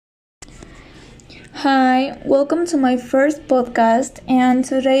Hi, welcome to my first podcast, and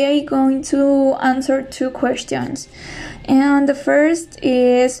today I'm going to answer two questions. And the first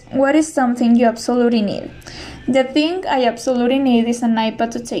is, what is something you absolutely need? The thing I absolutely need is an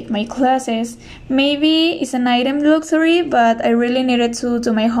iPad to take my classes. Maybe it's an item luxury, but I really need it to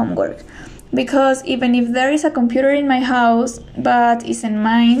do my homework. Because even if there is a computer in my house, but isn't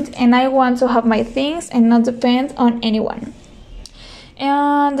mine, and I want to have my things and not depend on anyone.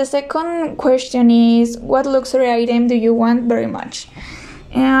 And the second question is, what luxury item do you want very much?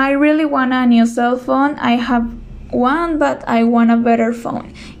 And I really want a new cell phone. I have one, but I want a better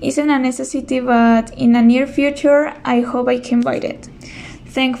phone. Isn't a necessity, but in the near future, I hope I can buy it.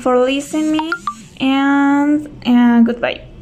 Thanks for listening, and goodbye.